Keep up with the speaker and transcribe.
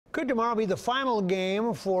Could tomorrow be the final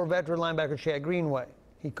game for veteran linebacker Chad Greenway?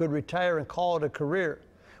 He could retire and call it a career.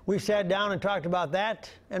 We sat down and talked about that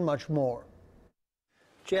and much more.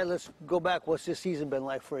 Chad, let's go back. What's this season been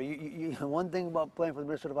like for you? One thing about playing for the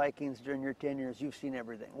Minnesota Vikings during your tenure is you've seen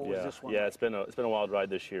everything. What was this one? Yeah, like? it's been a wild ride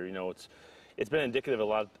this year. You know, it's been indicative of a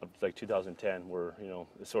lot of like 2010, where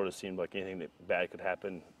it sort of seemed like anything that bad could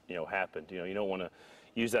happen, happened. You don't want to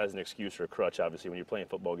use that as an excuse or a crutch. Obviously, when you're playing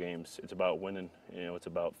football games, it's about winning. It's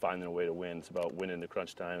about finding a way to win. It's about winning the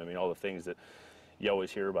crunch time. I mean, all the things that you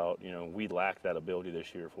always hear about. We lack that ability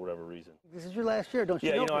this year for whatever reason. This is your last year, don't you?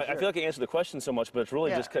 Yeah, know I feel like I answered the question so much, but it's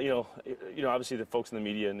really just obviously the folks in the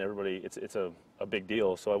media and everybody. It's a big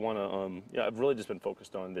deal. So I want to. I've really just been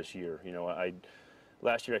focused on this year.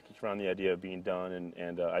 Last year I kicked around the idea of being done,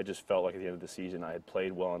 and I just felt like at the end of the season I had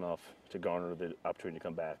played well enough to garner the opportunity to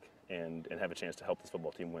come back and have a chance to help this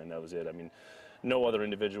football team win. That was it. I mean, no other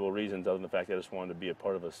individual reasons other than the fact that I just wanted to be a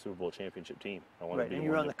part of a Super Bowl championship team. I wanted to be and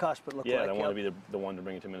you're on the cusp, it looked like. Yeah, I want to be the one to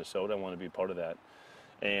bring it to Minnesota. I want to be part of that.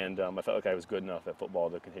 And I felt like I was good enough at football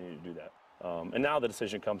to continue to do that. And now the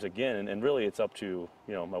decision comes again, and really it's up to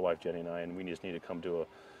my wife Jenny and I, and we just need to come to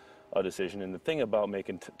a decision. And the thing about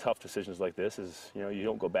making tough decisions like this is, you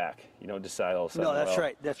don't go back. You don't decide all of a sudden. No, that's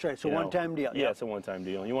right. That's right. It's a one-time deal. Yeah, it's a one-time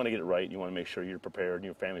deal. And you want to get it right. You want to make sure you're prepared and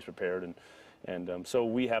your family's prepared. And so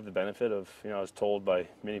we have the benefit of, I was told by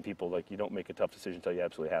many people, like, you don't make a tough decision until you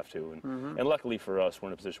absolutely have to. And luckily for us, we're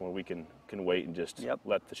in a position where we can wait and just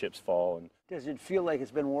let the chips fall. And does it feel like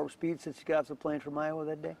it's been warp speed since you got off the plane from Iowa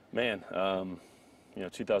that day? Man,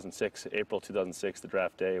 2006, April 2006, the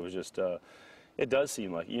draft day, it was just, it does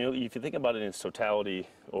seem like, if you think about it in its totality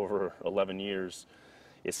over 11 years,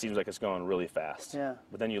 it seems like it's gone really fast. Yeah.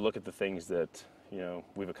 But then you look at the things that,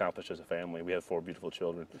 we've accomplished as a family. We have 4 beautiful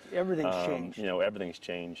children. Everything's changed. Everything's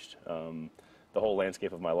changed. The whole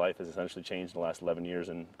landscape of my life has essentially changed in the last 11 years.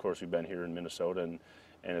 And, of course, we've been here in Minnesota, and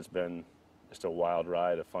it's been just a wild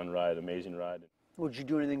ride, a fun ride, amazing ride. Would you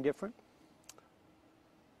do anything different?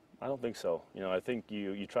 I don't think so. I think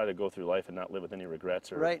you try to go through life and not live with any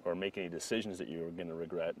regrets or make any decisions that you're going to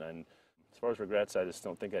regret. And as far as regrets, I just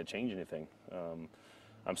don't think I'd change anything.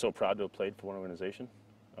 I'm so proud to have played for one organization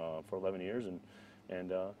for 11 years,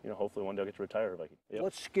 and hopefully one day I'll get to retire.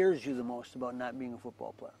 What scares you the most about not being a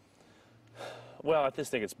football player? Well, I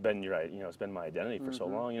just think it's been it's been my identity for so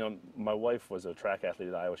long. My wife was a track athlete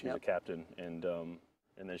at Iowa. She was a captain,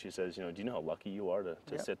 and then she says, do you know how lucky you are to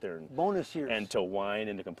sit there and bonus years and to whine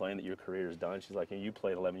and to complain that your career is done? She's like, you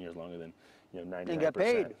played 11 years longer than 99%, and got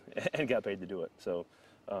paid, and got paid to do it. So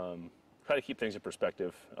try to keep things in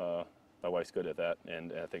perspective. My wife's good at that,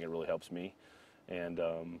 and I think it really helps me. And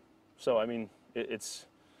so I mean, it's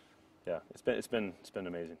been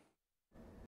amazing.